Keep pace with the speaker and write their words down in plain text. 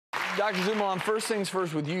Dr. Zoumalan, first things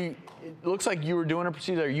first with you, it looks like you were doing a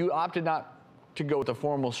procedure. You opted not to go with a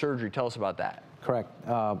formal surgery. Tell us about that. Correct.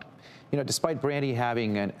 You know, despite Brandy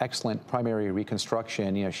having an excellent primary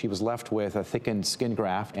reconstruction, you know, she was left with a thickened skin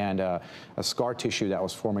graft and a scar tissue that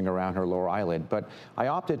was forming around her lower eyelid. But I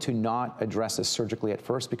opted to not address this surgically at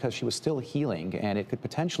first because she was still healing and it could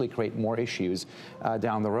potentially create more issues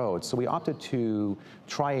down the road. So we opted to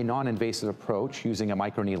try a non-invasive approach using a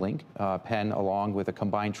microneedling pen along with a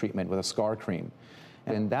combined treatment with a scar cream.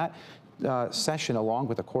 And that session, along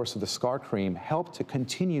with the course of the scar cream, helped to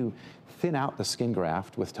continue thin out the skin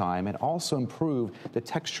graft with time and also improve the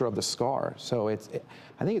texture of the scar. So I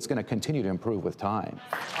think it's going to continue to improve with time.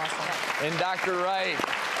 Awesome. And Dr. Wright,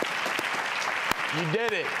 you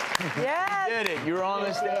did it. Yes. You did it. You were on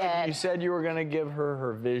the stage. You said you were going to give her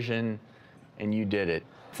her vision, and you did it.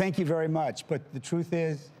 Thank you very much. But the truth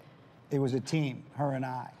is, it was a team, her and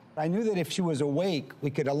I. I knew that if she was awake,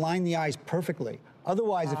 we could align the eyes perfectly.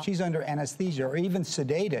 Otherwise, if she's under anesthesia or even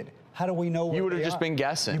sedated, how do we know where you would have just been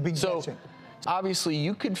guessing. You've been guessing. Obviously,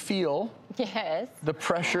 you could feel the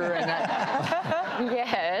pressure and that.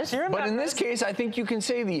 Yes. But in this case, I think you can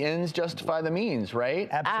say the ends justify the means, right?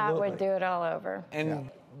 Absolutely. I would do it all over. And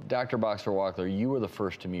Dr. Boxer-Walkler, you were the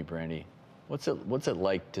first to meet Brandy. What's it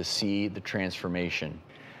like to see the transformation?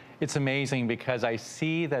 It's amazing because I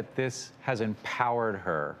see that this has empowered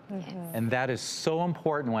her. And that is so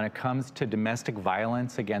important when it comes to domestic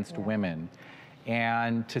violence against women.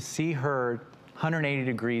 And to see her 180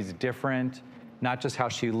 degrees different, not just how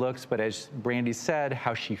she looks, but as Brandy said,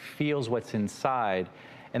 how she feels what's inside.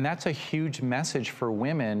 And that's a huge message for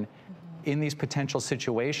women in these potential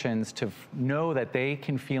situations to know that they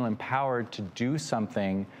can feel empowered to do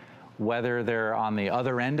something, whether they're on the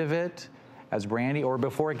other end of it, as Brandy, or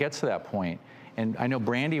before it gets to that point. And I know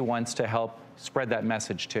Brandy wants to help spread that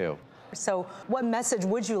message too. So what message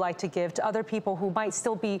would you like to give to other people who might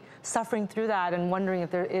still be suffering through that and wondering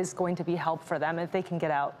if there is going to be help for them, if they can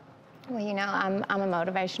get out? Well, you know, I'm a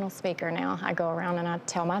motivational speaker now. I go around and I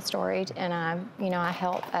tell my story and I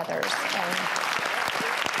help others. And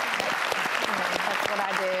that's what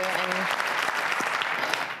I do.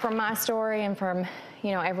 And from my story and from,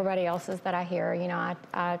 everybody else's that I hear,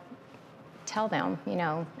 I tell them,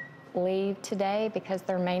 leave today because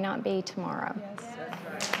there may not be tomorrow. Yes.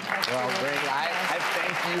 Well, Brandy, I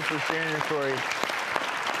thank you for sharing your story.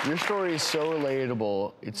 Your story is so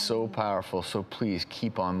relatable. It's so powerful. So please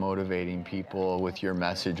keep on motivating people with your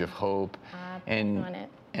message of hope.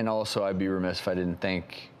 And also, I'd be remiss if I didn't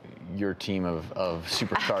thank your team of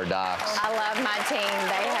superstar docs. I love my team.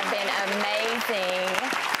 They have been amazing.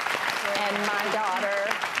 And my daughter,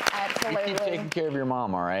 absolutely. You keep taking care of your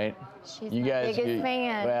mom, all right? She's my biggest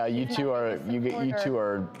fan. Well, you two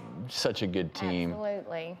are such a good team.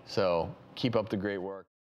 Absolutely. So keep up the great work.